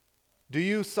Do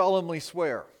you solemnly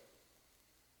swear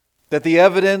that the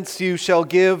evidence you shall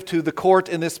give to the court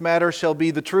in this matter shall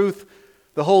be the truth,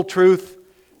 the whole truth,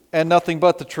 and nothing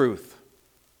but the truth?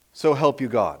 So help you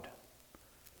God.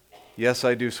 Yes,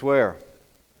 I do swear.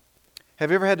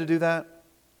 Have you ever had to do that?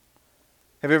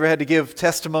 Have you ever had to give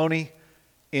testimony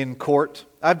in court?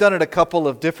 I've done it a couple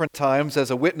of different times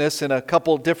as a witness in a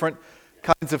couple different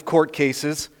kinds of court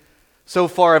cases. So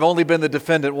far, I've only been the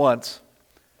defendant once.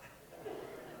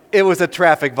 It was a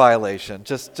traffic violation,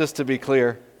 just to be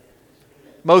clear.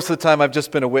 Most of the time, I've just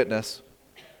been a witness.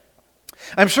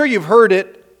 I'm sure you've heard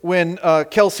it when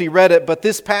Kelsey read it, but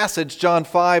this passage, John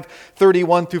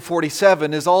 5:31 through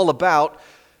 47, is all about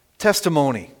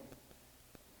testimony.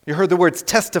 You heard the words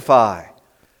testify,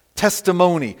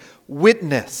 testimony,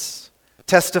 witness,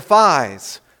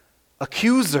 testifies,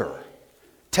 accuser,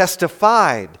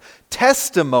 testified.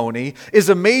 Testimony is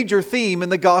a major theme in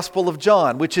the Gospel of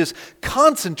John, which is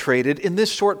concentrated in this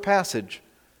short passage.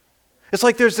 It's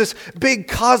like there's this big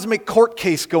cosmic court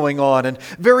case going on, and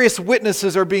various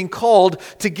witnesses are being called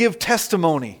to give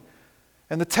testimony.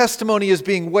 And the testimony is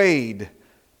being weighed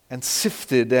and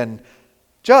sifted and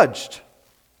judged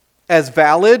as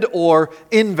valid or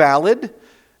invalid,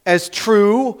 as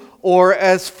true or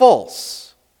as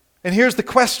false. And here's the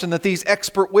question that these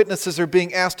expert witnesses are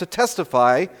being asked to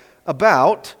testify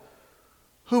about: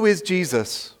 who is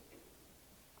Jesus?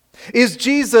 Is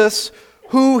Jesus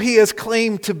who he has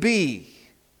claimed to be?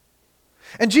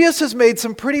 And Jesus has made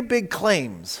some pretty big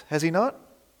claims, has he not?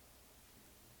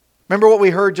 Remember what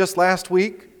we heard just last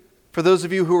week? For those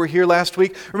of you who were here last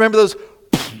week, remember those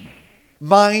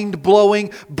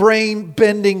mind-blowing,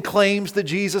 brain-bending claims that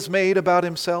Jesus made about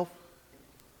himself?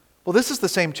 Well, this is the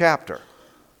same chapter.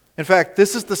 In fact,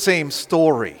 this is the same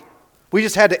story. We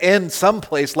just had to end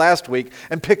someplace last week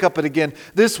and pick up it again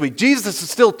this week. Jesus is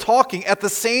still talking at the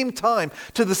same time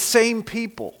to the same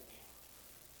people.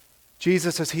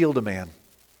 Jesus has healed a man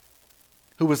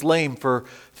who was lame for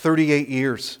 38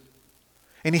 years.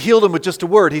 And he healed him with just a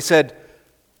word. He said,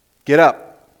 "Get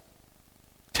up,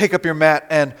 take up your mat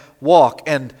and walk."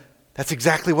 And that's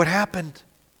exactly what happened.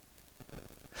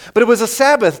 But it was a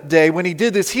Sabbath day when he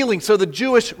did this healing, so the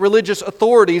Jewish religious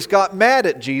authorities got mad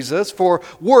at Jesus for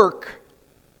work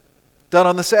done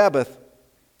on the Sabbath.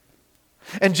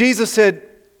 And Jesus said,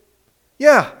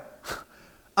 "Yeah,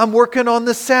 I'm working on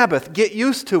the Sabbath. Get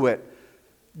used to it.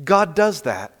 God does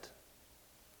that."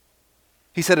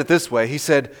 He said it this way. He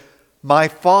said, "My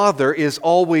Father is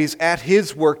always at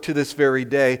his work to this very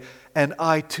day, and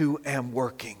I too am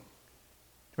working."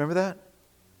 Remember that?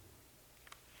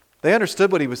 They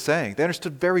understood what he was saying. They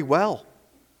understood very well.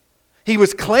 He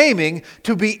was claiming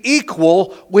to be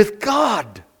equal with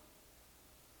God.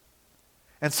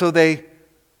 And so they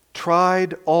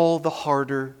tried all the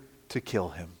harder to kill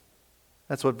him.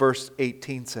 That's what verse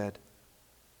 18 said.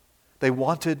 They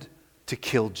wanted to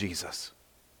kill Jesus.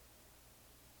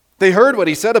 They heard what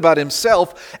he said about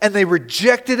himself, and they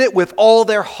rejected it with all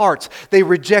their hearts. They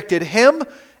rejected him,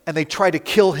 and they tried to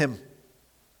kill him.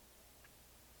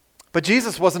 But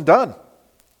Jesus wasn't done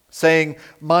saying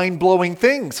mind-blowing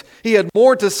things. He had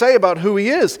more to say about who he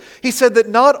is. He said that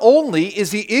not only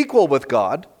is he equal with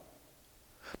God,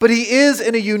 but he is,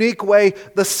 in a unique way,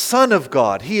 the Son of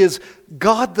God. He is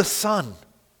God the Son.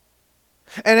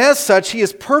 And as such, he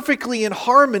is perfectly in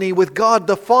harmony with God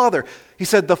the Father. He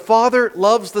said the Father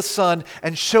loves the Son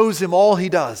and shows him all he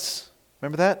does.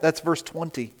 Remember that? That's verse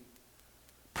 20.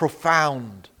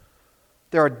 Profound.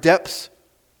 There are depths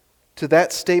to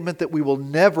that statement that we will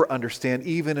never understand,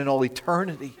 even in all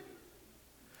eternity.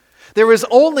 There is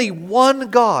only one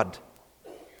God.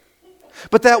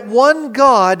 But that one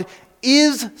God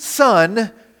is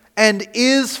Son and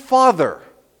is Father,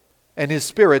 and His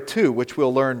Spirit too, which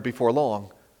we'll learn before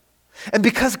long. And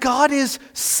because God is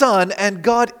Son and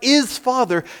God is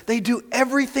Father, they do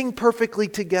everything perfectly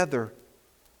together,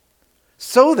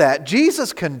 so that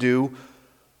Jesus can do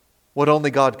what only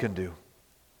God can do,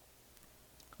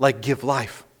 like give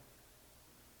life.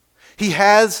 He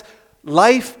has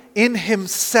life in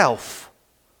Himself,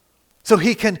 so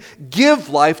He can give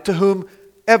life to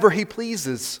whomever He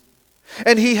pleases.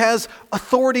 And He has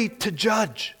authority to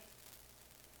judge.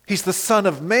 He's the Son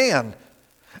of Man.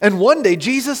 And one day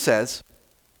Jesus says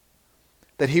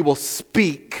that He will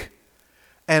speak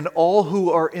and all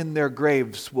who are in their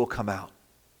graves will come out.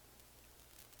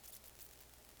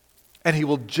 And He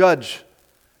will judge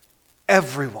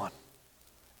everyone,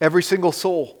 every single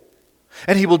soul.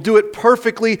 And He will do it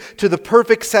perfectly to the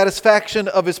perfect satisfaction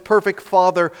of His perfect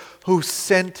Father who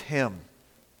sent Him.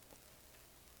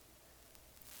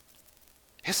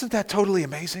 Isn't that totally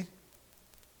amazing?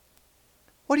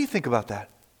 What do you think about that?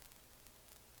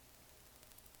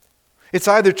 It's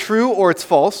either true or it's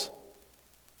false,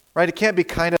 right? It can't be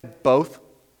kind of both.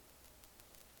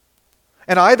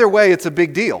 And either way, it's a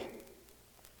big deal.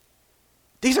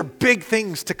 These are big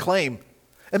things to claim.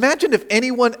 Imagine if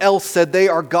anyone else said they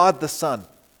are God the Son.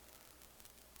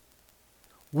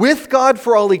 With God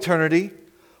for all eternity,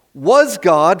 was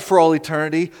God for all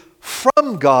eternity,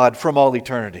 from God from all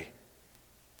eternity.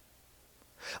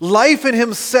 Life in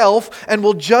himself, and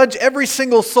will judge every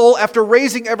single soul after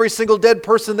raising every single dead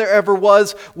person there ever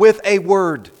was with a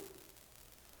word.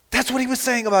 That's what he was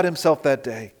saying about himself that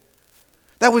day.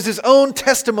 That was his own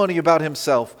testimony about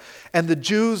himself. And the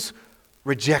Jews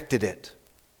rejected it.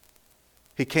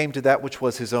 He came to that which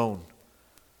was his own,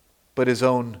 but his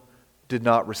own did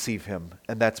not receive him,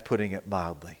 and that's putting it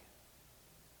mildly.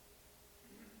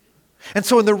 And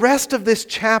so in the rest of this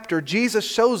chapter, Jesus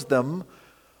shows them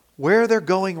where they're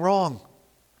going wrong.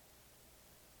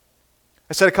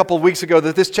 I said a couple of weeks ago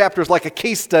that this chapter is like a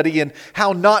case study in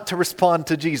how not to respond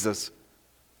to Jesus.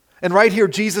 And right here,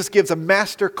 Jesus gives a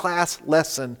master class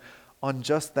lesson on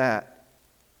just that.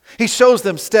 He shows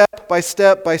them step by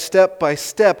step by step by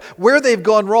step where they've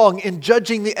gone wrong in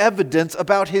judging the evidence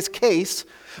about his case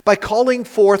by calling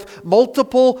forth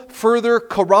multiple further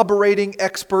corroborating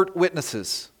expert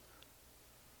witnesses.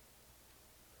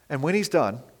 And when he's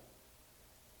done,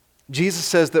 Jesus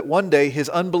says that one day his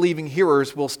unbelieving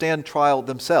hearers will stand trial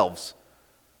themselves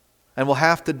and will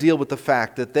have to deal with the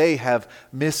fact that they have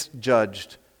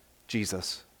misjudged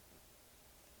Jesus.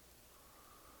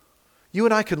 You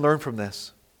and I can learn from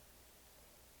this.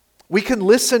 We can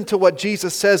listen to what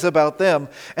Jesus says about them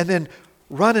and then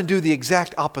run and do the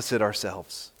exact opposite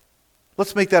ourselves.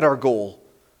 Let's make that our goal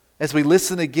as we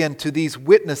listen again to these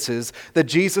witnesses that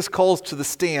Jesus calls to the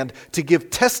stand to give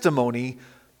testimony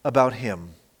about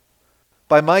him.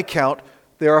 By my count,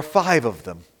 there are 5 of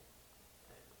them.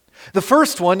 The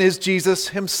first one is Jesus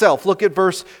himself. Look at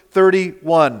verse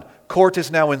 31. Court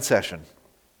is now in session.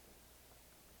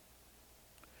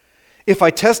 If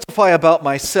I testify about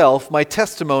myself, my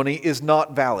testimony is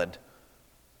not valid.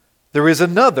 There is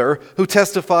another who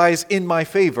testifies in my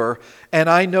favor, and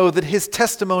I know that his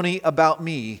testimony about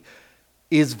me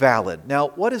is valid. Now,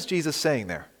 what is Jesus saying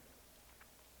there?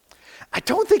 I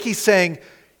don't think he's saying,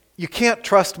 you can't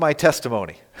trust my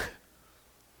testimony.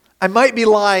 I might be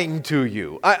lying to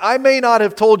you. I may not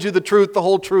have told you the truth, the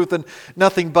whole truth, and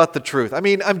nothing but the truth. I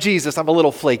mean, I'm Jesus, I'm a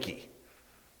little flaky.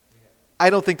 I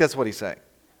don't think that's what he's saying.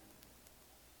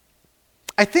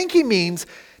 I think he means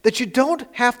that you don't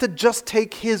have to just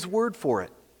take his word for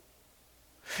it.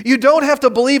 You don't have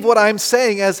to believe what I'm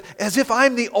saying as if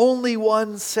I'm the only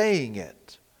one saying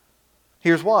it.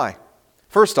 Here's why.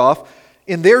 First off,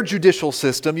 in their judicial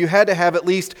system, you had to have at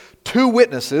least 2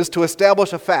 witnesses to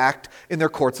establish a fact in their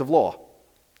courts of law.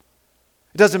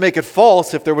 It doesn't make it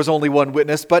false if there was only one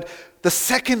witness, but the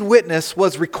second witness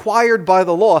was required by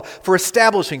the law for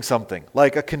establishing something,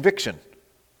 like a conviction.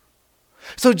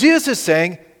 So Jesus is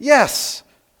saying, yes,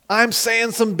 I'm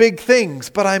saying some big things,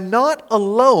 but I'm not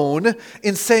alone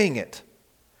in saying it.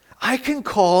 I can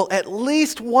call at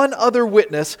least one other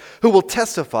witness who will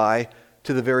testify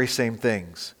to the very same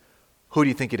things. Who do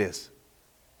you think it is?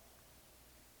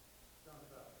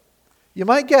 You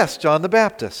might guess John the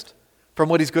Baptist from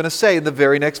what he's going to say in the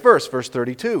very next verse, verse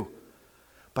 32.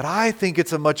 But I think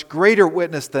it's a much greater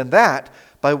witness than that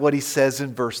by what he says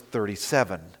in verse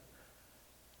 37.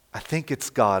 I think it's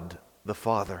God the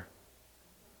Father.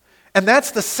 And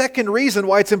that's the second reason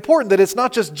why it's important that it's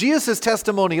not just Jesus'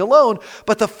 testimony alone,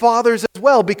 but the Father's as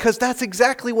well, because that's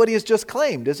exactly what he has just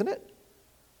claimed, isn't it?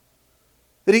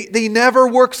 That he never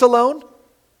works alone.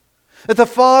 That the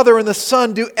Father and the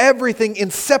Son do everything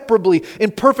inseparably,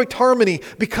 in perfect harmony,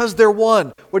 because they're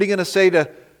one. What are you going to say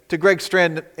to Greg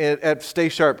Strand at Stay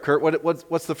Sharp, Kurt?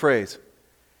 What's the phrase?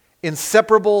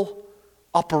 Inseparable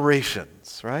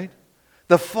operations, right?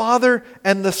 The Father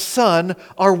and the Son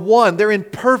are one. They're in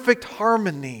perfect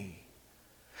harmony.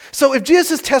 So if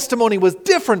Jesus' testimony was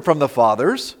different from the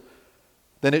Father's,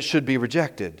 then it should be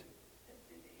rejected.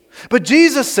 But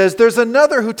Jesus says there's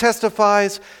another who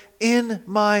testifies in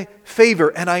my favor,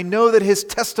 and I know that his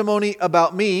testimony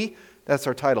about me, that's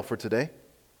our title for today,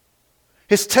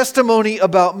 his testimony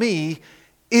about me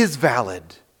is valid.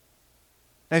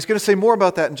 Now he's going to say more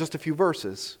about that in just a few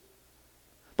verses.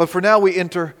 But for now we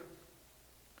enter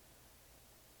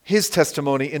his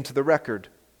testimony into the record.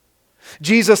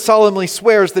 Jesus solemnly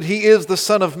swears that he is the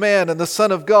Son of Man and the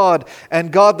Son of God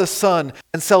and God the Son,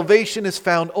 and salvation is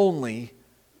found only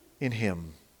in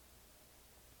him.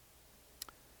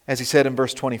 As he said in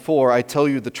verse 24, I tell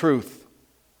you the truth,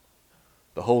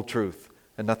 the whole truth,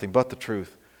 and nothing but the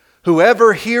truth.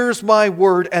 Whoever hears my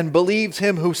word and believes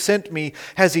him who sent me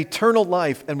has eternal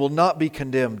life and will not be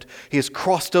condemned. He has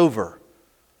crossed over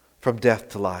from death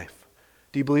to life.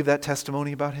 Do you believe that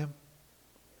testimony about him?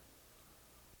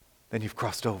 Then you've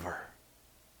crossed over.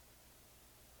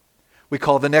 We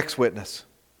call the next witness.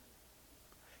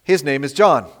 His name is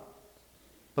John.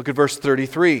 Look at verse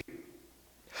 33.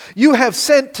 You have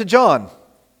sent to John,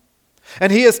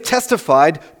 and he has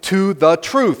testified to the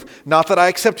truth. Not that I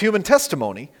accept human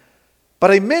testimony, but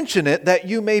I mention it that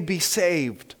you may be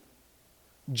saved.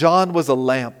 John was a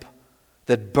lamp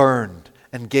that burned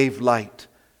and gave light,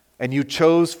 and you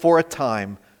chose for a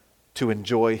time to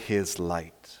enjoy his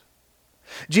light.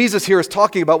 Jesus here is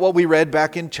talking about what we read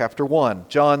back in chapter 1,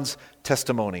 John's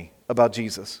testimony about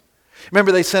Jesus.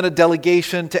 Remember, they sent a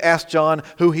delegation to ask John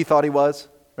who he thought he was?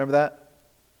 Remember that?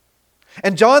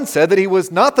 And John said that he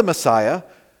was not the Messiah,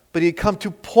 but he had come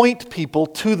to point people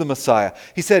to the Messiah.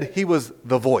 He said he was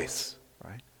the voice,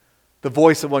 right? The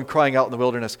voice of one crying out in the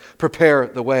wilderness, prepare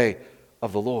the way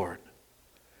of the Lord.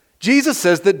 Jesus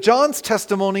says that John's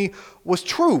testimony was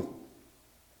true.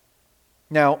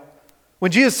 Now,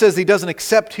 when Jesus says he doesn't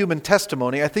accept human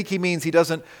testimony, I think he means he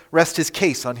doesn't rest his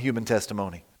case on human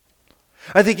testimony.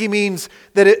 I think he means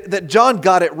that John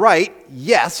got it right,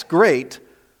 yes, great,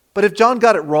 but if John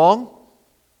got it wrong,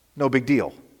 no big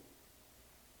deal.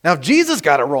 Now, if Jesus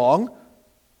got it wrong,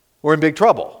 we're in big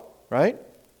trouble, right?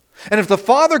 And if the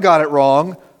Father got it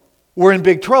wrong, we're in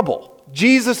big trouble.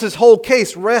 Jesus' whole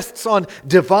case rests on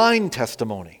divine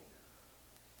testimony.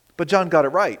 But John got it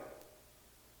right.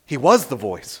 He was the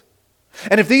voice.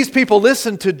 And if these people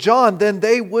listened to John, then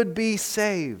they would be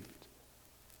saved.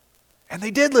 And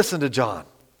they did listen to John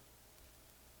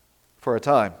for a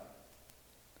time.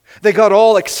 They got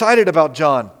all excited about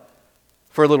John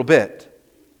for a little bit.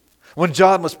 When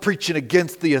John was preaching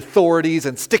against the authorities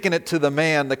and sticking it to the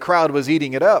man, the crowd was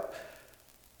eating it up.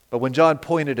 But when John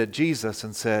pointed at Jesus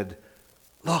and said,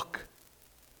 look,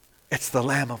 it's the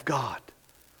Lamb of God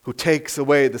who takes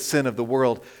away the sin of the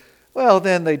world, well,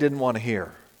 then they didn't want to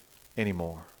hear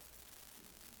anymore.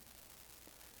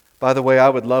 By the way, I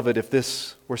would love it if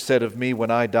this were said of me when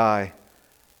I die.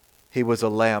 He was a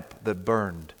lamp that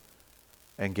burned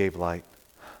and gave light.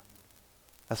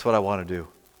 That's what I want to do.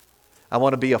 I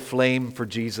want to be a flame for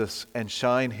Jesus and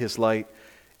shine his light,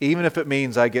 even if it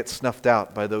means I get snuffed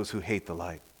out by those who hate the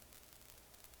light.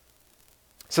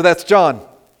 So that's John.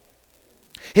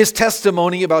 His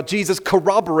testimony about Jesus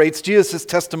corroborates Jesus'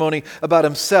 testimony about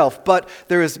himself, but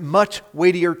there is much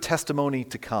weightier testimony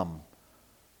to come.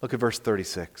 Look at verse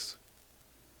 36.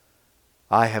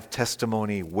 I have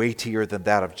testimony weightier than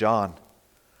that of John.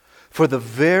 For the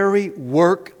very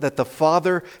work that the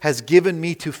Father has given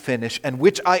me to finish, and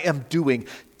which I am doing,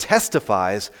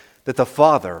 testifies that the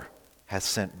Father has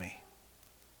sent me.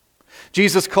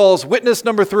 Jesus calls witness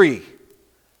number 3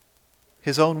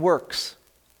 his own works.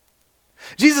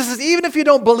 Jesus says, even if you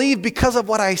don't believe because of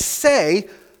what I say,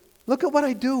 look at what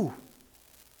I do.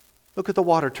 Look at the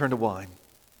water turned to wine.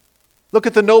 Look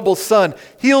at the noble son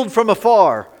healed from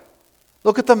afar.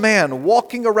 Look at the man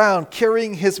walking around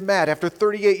carrying his mat after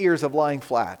 38 years of lying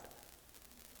flat.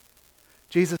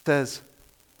 Jesus says,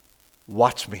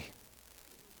 watch me.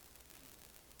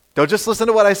 Don't just listen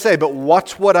to what I say, but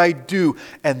watch what I do,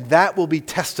 and that will be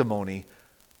testimony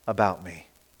about me.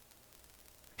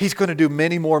 He's going to do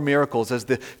many more miracles as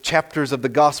the chapters of the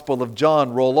Gospel of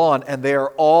John roll on, and they are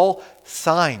all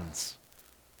signs.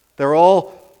 They're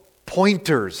all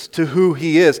pointers to who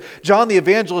he is. John the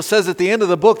Evangelist says at the end of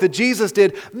the book that Jesus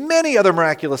did many other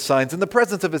miraculous signs in the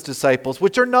presence of his disciples,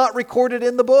 which are not recorded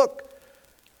in the book.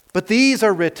 But these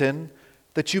are written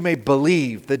that you may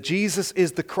believe that Jesus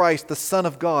is the Christ, the Son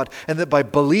of God, and that by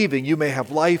believing you may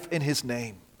have life in his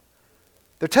name.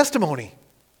 They're testimony.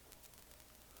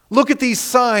 Look at these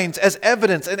signs as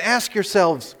evidence and ask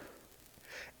yourselves,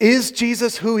 is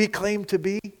Jesus who he claimed to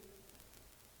be?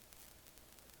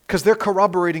 Because they're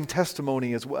corroborating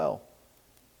testimony as well.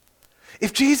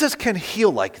 If Jesus can heal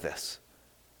like this,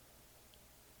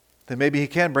 then maybe he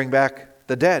can bring back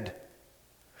the dead.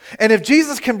 And if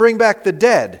Jesus can bring back the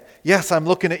dead, yes, I'm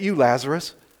looking at you,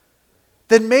 Lazarus,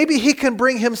 then maybe he can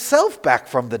bring himself back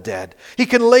from the dead. He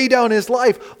can lay down his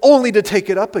life only to take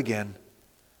it up again.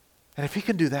 And if he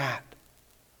can do that,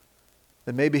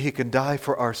 then maybe he can die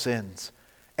for our sins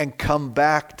and come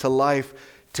back to life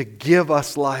to give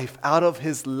us life out of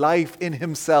his life in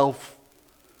himself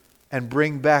and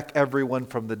bring back everyone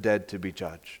from the dead to be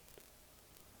judged.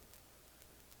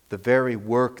 The very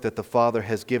work that the Father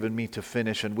has given me to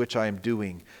finish and which I am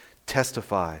doing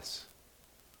testifies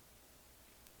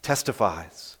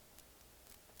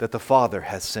that the Father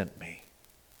has sent me.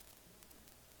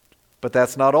 But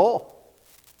that's not all.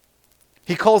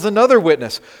 He calls another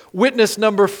witness. Witness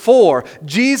number 4.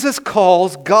 Jesus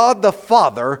calls God the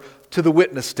Father to the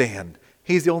witness stand.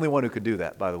 He's the only one who could do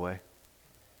that, by the way.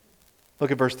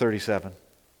 Look at verse 37.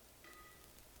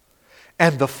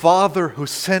 And the Father who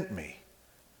sent me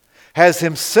has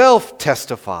himself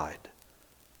testified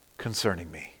concerning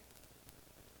me.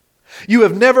 You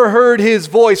have never heard his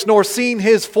voice, nor seen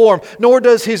his form, nor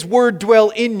does his word dwell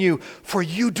in you, for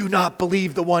you do not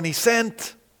believe the one he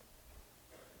sent.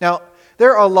 Now,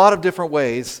 there are a lot of different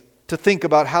ways to think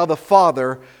about how the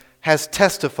Father has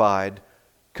testified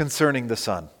concerning the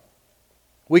Son.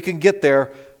 We can get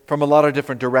there from a lot of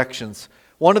different directions.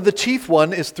 One of the chief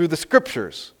one is through the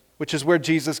Scriptures, which is where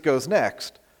Jesus goes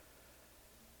next.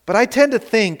 But I tend to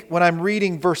think, when I'm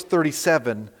reading verse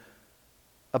 37,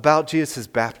 about Jesus'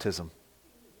 baptism.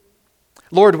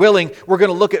 Lord willing, we're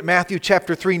going to look at Matthew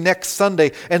chapter 3 next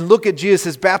Sunday and look at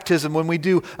Jesus' baptism when we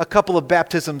do a couple of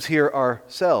baptisms here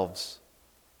ourselves.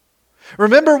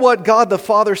 Remember what God the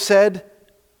Father said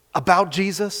about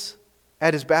Jesus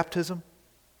at his baptism?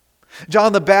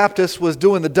 John the Baptist was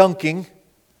doing the dunking,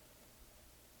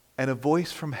 and a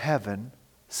voice from heaven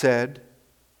said,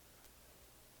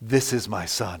 "This is my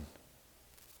Son,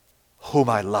 whom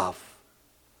I love.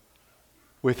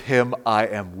 With him I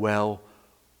am well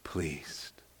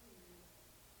pleased."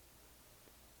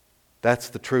 That's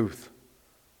the truth,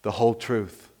 the whole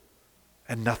truth,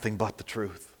 and nothing but the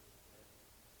truth.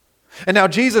 And now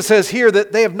Jesus says here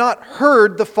that they have not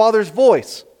heard the Father's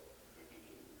voice.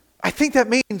 I think that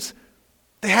means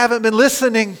they haven't been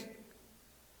listening.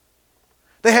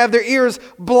 They have their ears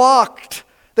blocked.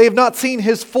 They have not seen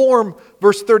his form,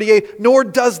 verse 38, nor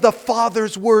does the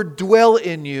Father's word dwell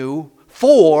in you,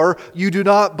 for you do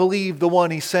not believe the one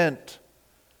he sent.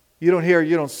 You don't hear,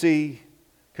 you don't see,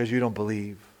 because you don't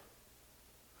believe.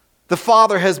 The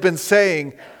Father has been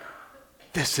saying,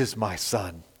 "This is my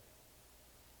Son."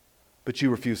 But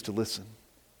you refuse to listen.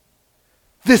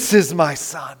 This is my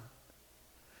Son.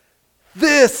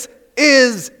 This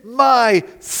is my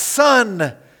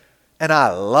Son. And I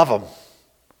love him.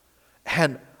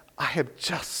 And I am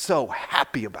just so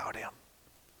happy about him.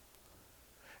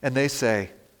 And they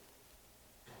say,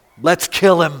 "Let's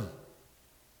kill him."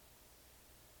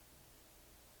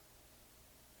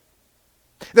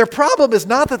 Their problem is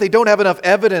not that they don't have enough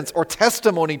evidence or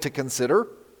testimony to consider.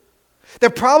 Their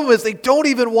problem is they don't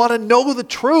even want to know the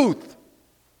truth.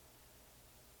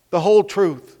 The whole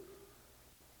truth.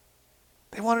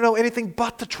 They want to know anything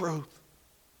but the truth.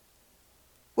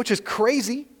 Which is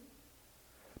crazy.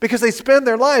 Because they spend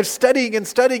their lives studying and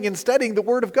studying and studying the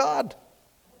Word of God.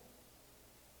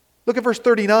 Look at verse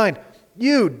 39.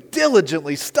 You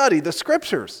diligently study the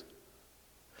Scriptures,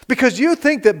 because you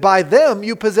think that by them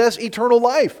you possess eternal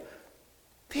life.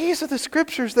 These are the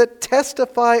Scriptures that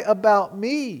testify about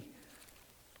me.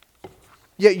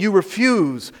 Yet you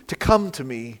refuse to come to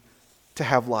me to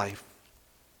have life.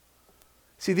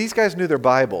 See, these guys knew their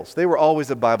Bibles. They were always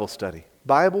a Bible study.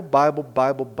 Bible, Bible,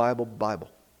 Bible, Bible,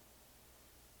 Bible.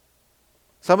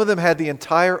 Some of them had the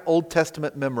entire Old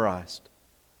Testament memorized.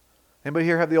 Anybody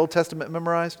here have the Old Testament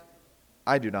memorized?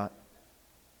 I do not.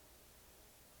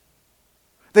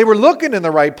 They were looking in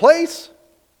the right place,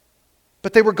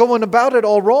 but they were going about it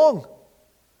all wrong.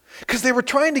 Because they were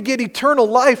trying to get eternal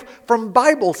life from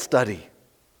Bible study.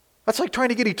 That's like trying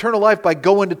to get eternal life by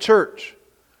going to church.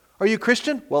 Are you a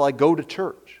Christian? Well, I go to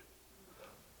church.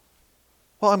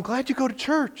 Well, I'm glad you go to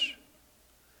church.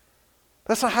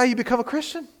 That's not how you become a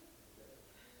Christian.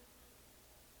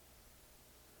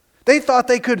 They thought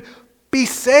they could be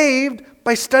saved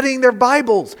by studying their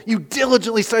Bibles. You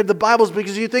diligently study the Bibles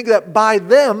because you think that by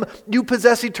them you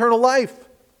possess eternal life.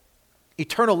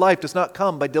 Eternal life does not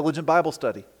come by diligent Bible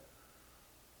study.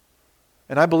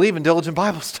 And I believe in diligent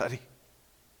Bible study.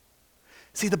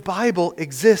 See, the Bible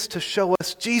exists to show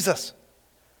us Jesus.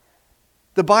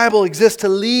 The Bible exists to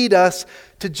lead us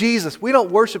to Jesus. We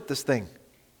don't worship this thing.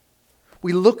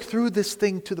 We look through this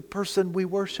thing to the person we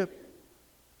worship.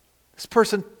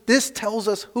 This tells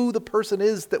us who the person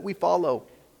is that we follow.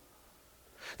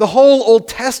 The whole Old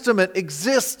Testament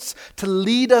exists to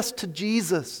lead us to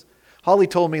Jesus. Holly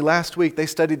told me last week they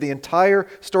studied the entire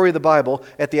story of the Bible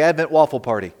at the Advent Waffle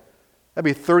Party. That'd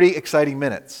be 30 exciting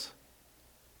minutes.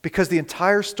 Because the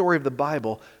entire story of the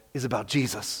Bible is about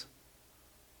Jesus.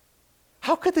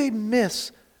 How could they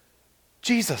miss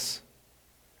Jesus?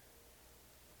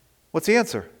 What's the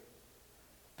answer?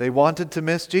 They wanted to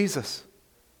miss Jesus.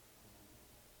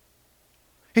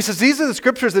 He says, these are the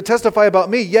Scriptures that testify about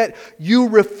me, yet you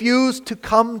refuse to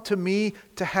come to me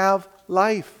to have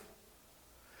life.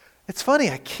 It's funny,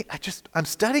 I'm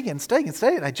studying and studying and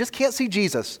studying, and I just can't see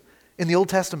Jesus in the Old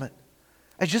Testament.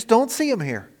 I just don't see him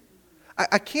here.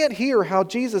 I can't hear how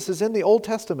Jesus is in the Old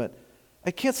Testament.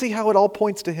 I can't see how it all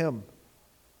points to him.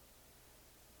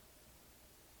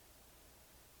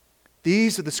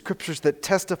 These are the scriptures that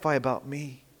testify about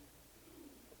me.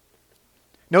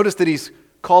 Notice that he's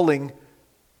calling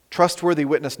trustworthy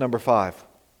witness number 5.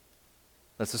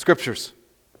 That's the scriptures.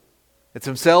 It's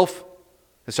himself.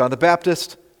 It's John the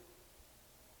Baptist.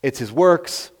 It's his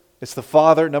works. It's the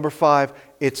Father. Number 5,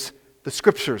 it's the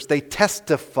scriptures. They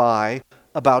testify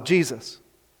about Jesus.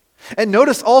 And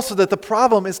notice also that the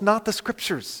problem is not the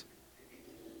scriptures.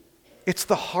 It's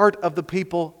the heart of the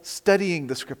people studying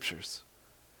the scriptures.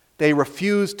 They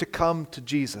refuse to come to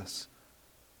Jesus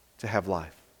to have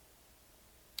life.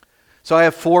 So I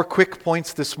have 4 quick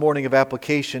points this morning of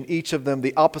application, each of them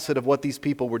the opposite of what these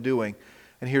people were doing.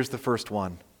 And here's the first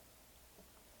one.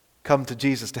 Come to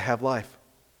Jesus to have life.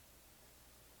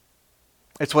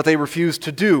 It's what they refused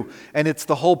to do, and it's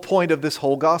the whole point of this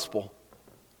whole gospel.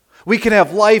 We can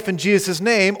have life in Jesus'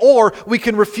 name, or we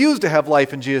can refuse to have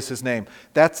life in Jesus' name.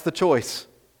 That's the choice.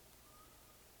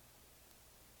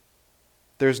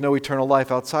 There's no eternal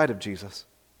life outside of Jesus,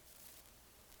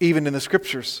 even in the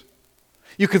scriptures.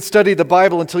 You can study the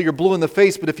Bible until you're blue in the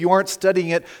face, but if you aren't studying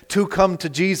it to come to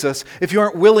Jesus, if you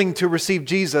aren't willing to receive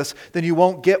Jesus, then you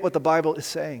won't get what the Bible is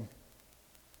saying.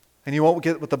 And you won't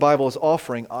get what the Bible is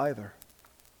offering either.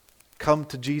 Come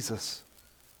to Jesus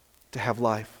to have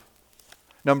life.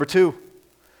 Number 2,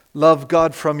 love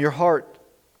God from your heart.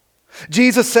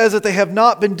 Jesus says that they have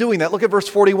not been doing that. Look at verse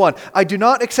 41. I do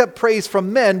not accept praise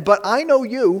from men, but I know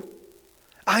you.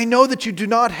 I know that you do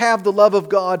not have the love of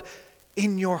God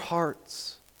in your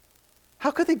hearts.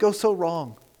 How could they go so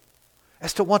wrong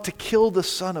as to want to kill the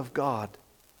Son of God?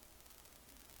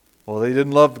 Well, they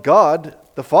didn't love God,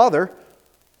 the Father.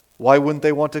 Why wouldn't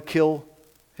they want to kill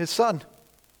his Son?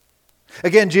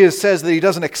 Again, Jesus says that he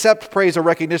doesn't accept praise or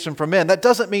recognition from men. That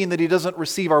doesn't mean that he doesn't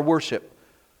receive our worship.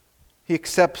 He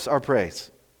accepts our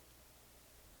praise.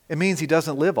 It means he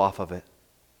doesn't live off of it.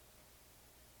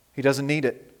 He doesn't need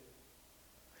it.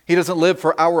 He doesn't live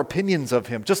for our opinions of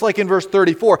him. Just like in verse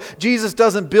 34, Jesus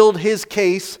doesn't build his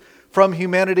case from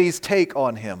humanity's take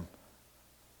on him.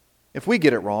 If we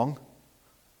get it wrong,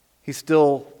 he's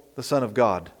still the Son of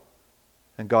God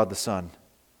and God the Son.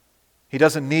 He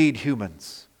doesn't need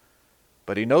humans,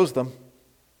 but he knows them.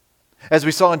 As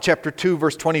we saw in chapter 2,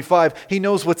 verse 25, he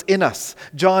knows what's in us.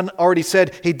 John already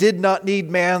said he did not need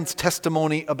man's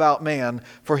testimony about man,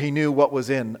 for he knew what was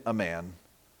in a man.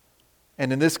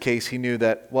 And in this case, he knew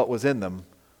that what was in them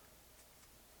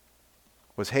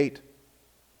was hate.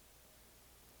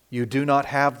 You do not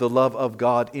have the love of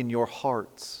God in your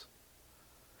hearts.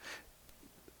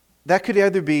 That could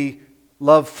either be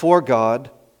love for God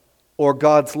or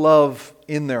God's love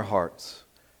in their hearts.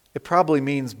 It probably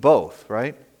means both,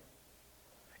 right?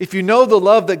 If you know the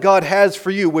love that God has for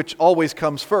you, which always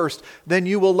comes first, then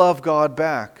you will love God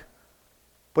back.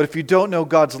 But if you don't know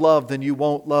God's love, then you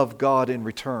won't love God in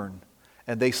return.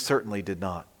 And they certainly did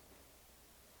not.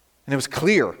 And it was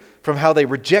clear from how they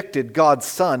rejected God's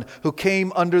Son, who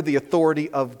came under the authority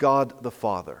of God the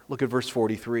Father. Look at verse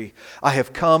 43. I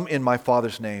have come in my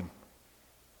Father's name,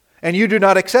 and you do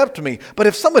not accept me. But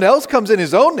if someone else comes in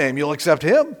his own name, you'll accept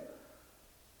him.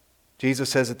 Jesus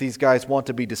says that these guys want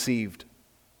to be deceived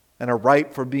and are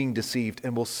ripe for being deceived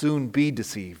and will soon be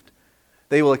deceived.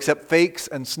 They will accept fakes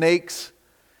and snakes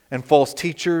and false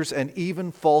teachers and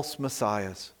even false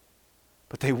messiahs.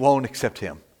 But they won't accept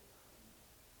him.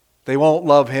 They won't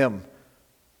love him,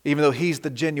 even though he's the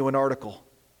genuine article.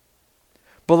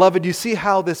 Beloved, you see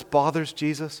how this bothers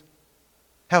Jesus?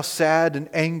 How sad and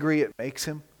angry it makes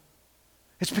him?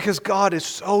 It's because God is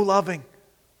so loving.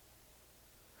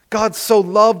 God so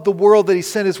loved the world that he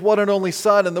sent his one and only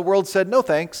Son, and the world said, no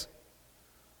thanks.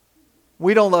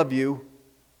 We don't love you.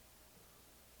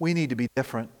 We need to be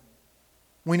different.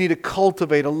 We need to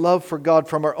cultivate a love for God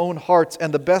from our own hearts,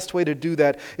 and the best way to do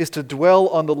that is to dwell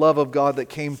on the love of God that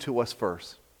came to us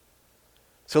first.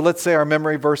 So let's say our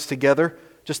memory verse together.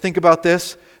 Just think about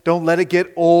this. Don't let it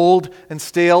get old and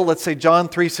stale. Let's say John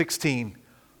 3:16.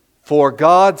 For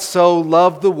God so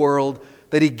loved the world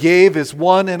that he gave his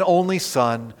one and only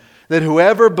Son, that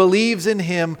whoever believes in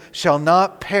him shall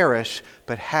not perish,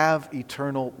 but have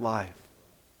eternal life.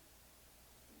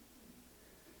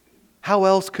 How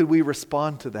else could we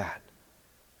respond to that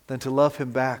than to love him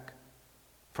back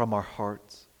from our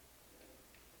hearts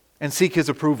and seek his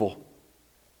approval?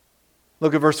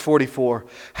 Look at verse 44.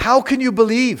 How can you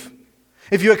believe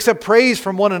if you accept praise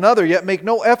from one another, yet make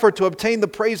no effort to obtain the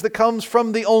praise that comes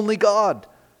from the only God?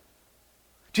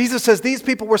 Jesus says these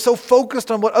people were so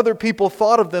focused on what other people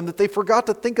thought of them that they forgot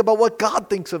to think about what God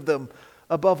thinks of them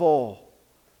above all.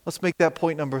 Let's make that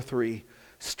point number 3.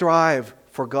 Strive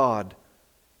for God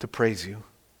to praise you.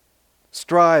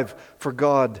 Strive for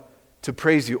God to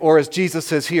praise you. Or as Jesus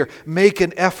says here, make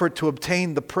an effort to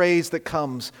obtain the praise that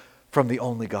comes from the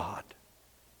only God.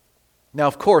 Now,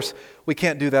 of course, we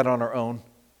can't do that on our own.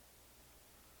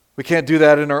 We can't do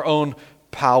that in our own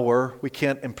power. We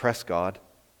can't impress God.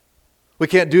 We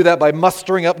can't do that by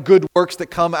mustering up good works that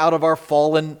come out of our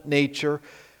fallen nature.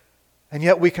 And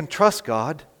yet we can trust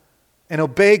God and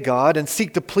obey God and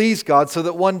seek to please God so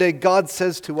that one day God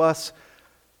says to us,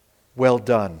 "Well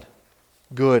done,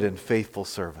 good and faithful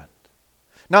servant."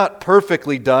 Not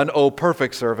perfectly done, O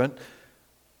perfect servant,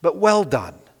 but well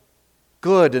done,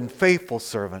 good and faithful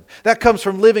servant. That comes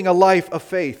from living a life of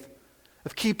faith,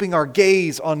 of keeping our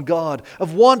gaze on God,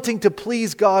 of wanting to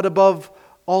please God above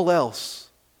all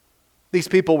else. These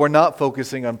people were not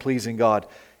focusing on pleasing God,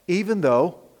 even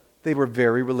though they were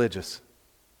very religious.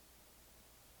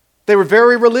 They were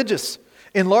very religious,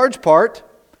 in large part,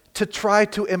 to try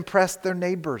to impress their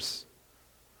neighbors.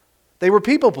 They were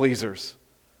people pleasers,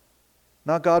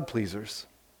 not God pleasers.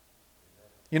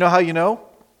 You know how you know?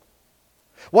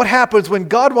 What happens when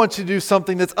God wants you to do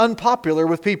something that's unpopular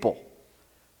with people?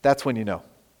 That's when you know.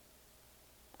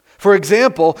 For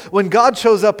example, when God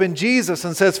shows up in Jesus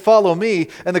and says, "Follow me,"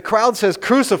 and the crowd says,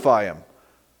 "Crucify him,"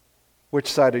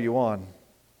 which side are you on?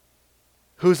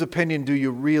 Whose opinion do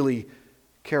you really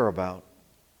care about?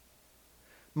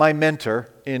 My mentor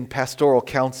in pastoral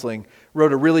counseling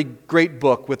wrote a really great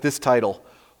book with this title,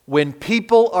 "When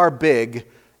People Are Big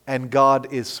and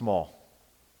God is Small."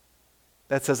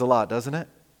 That says a lot, doesn't it?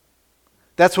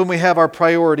 That's when we have our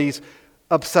priorities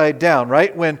upside down,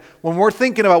 right? When we're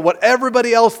thinking about what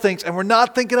everybody else thinks and we're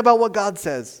not thinking about what God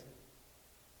says.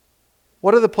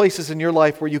 What are the places in your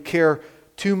life where you care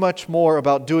too much more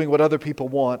about doing what other people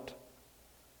want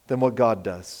than what God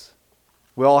does?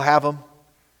 We all have them.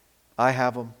 I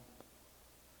have them.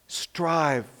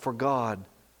 Strive for God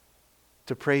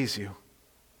to praise you.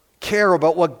 Care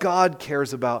about what God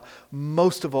cares about.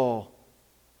 Most of all,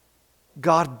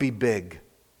 God be big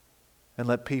and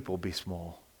let people be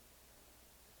small.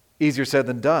 Easier said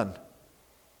than done,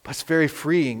 but it's very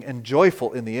freeing and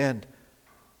joyful in the end.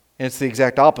 And it's the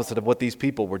exact opposite of what these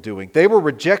people were doing. They were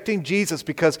rejecting Jesus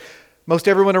because most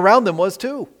everyone around them was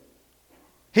too.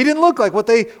 He didn't look like what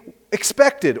they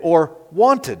expected or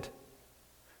wanted.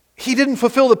 He didn't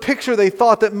fulfill the picture they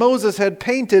thought that Moses had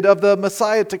painted of the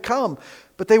Messiah to come,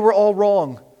 but they were all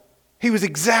wrong. He was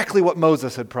exactly what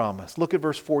Moses had promised. Look at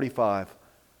verse 45.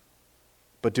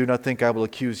 "But do not think I will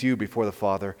accuse you before the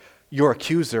Father. Your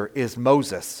accuser is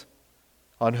Moses,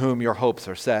 on whom your hopes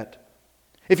are set.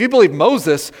 If you believe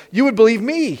Moses, you would believe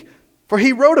me, for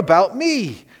he wrote about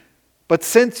me. But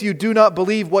since you do not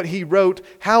believe what he wrote,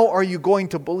 how are you going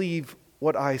to believe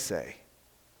what I say?"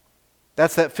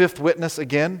 That's that fifth witness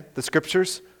again, the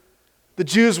Scriptures. The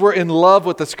Jews were in love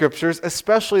with the Scriptures,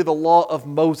 especially the law of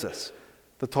Moses,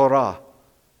 the Torah.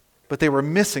 But they were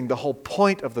missing the whole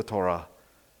point of the Torah.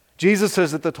 Jesus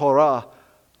says that the Torah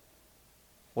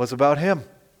was about him.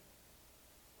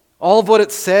 All of what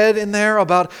it said in there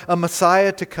about a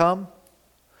Messiah to come,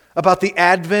 about the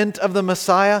advent of the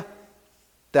Messiah,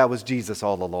 that was Jesus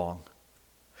all along.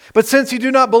 But since you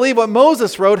do not believe what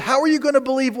Moses wrote, how are you going to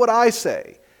believe what I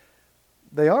say?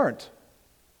 They aren't.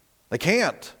 They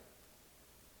can't.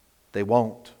 They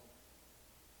won't.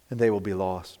 And they will be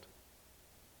lost.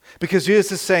 Because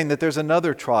Jesus is saying that there's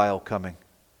another trial coming.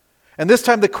 And this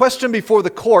time the question before the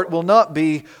court will not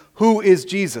be, who is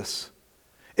Jesus?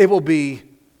 It will be,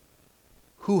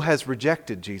 who has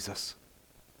rejected Jesus?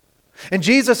 And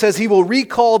Jesus says he will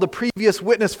recall the previous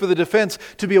witness for the defense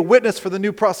to be a witness for the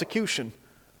new prosecution.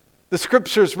 The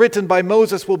Scriptures written by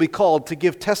Moses will be called to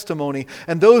give testimony,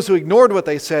 and those who ignored what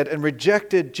they said and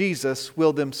rejected Jesus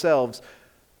will themselves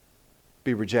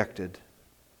be rejected.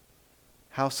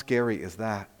 How scary is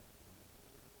that?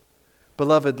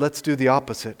 Beloved, let's do the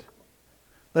opposite.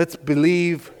 Let's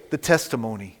believe the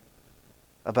testimony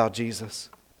about Jesus.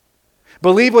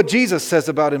 Believe what Jesus says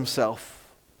about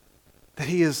himself, that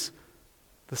he is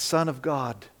the Son of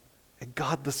God, and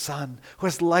God the Son, who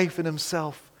has life in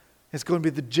himself, is going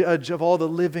to be the judge of all the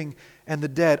living and the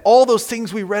dead. All those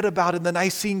things we read about in the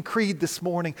Nicene Creed this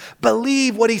morning.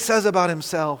 Believe what he says about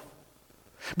himself.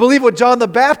 Believe what John the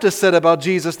Baptist said about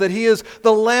Jesus, that he is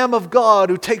the Lamb of God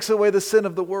who takes away the sin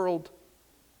of the world.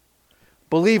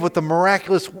 Believe what the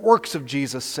miraculous works of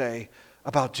Jesus say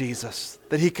about Jesus,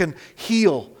 that he can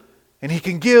heal and he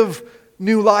can give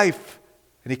new life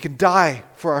and he can die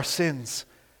for our sins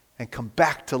and come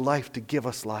back to life to give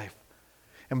us life.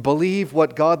 And believe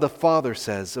what God the Father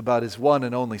says about his one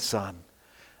and only Son.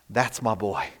 That's my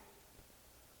boy.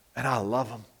 And I love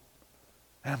him.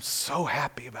 And I'm so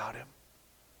happy about him.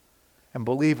 And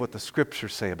believe what the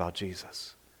Scriptures say about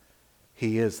Jesus.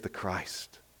 He is the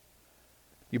Christ.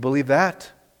 You believe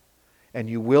that? And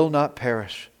you will not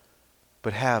perish,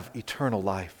 but have eternal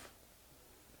life.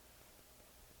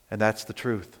 And that's the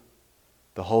truth,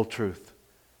 the whole truth,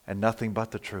 and nothing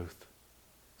but the truth.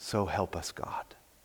 So help us God.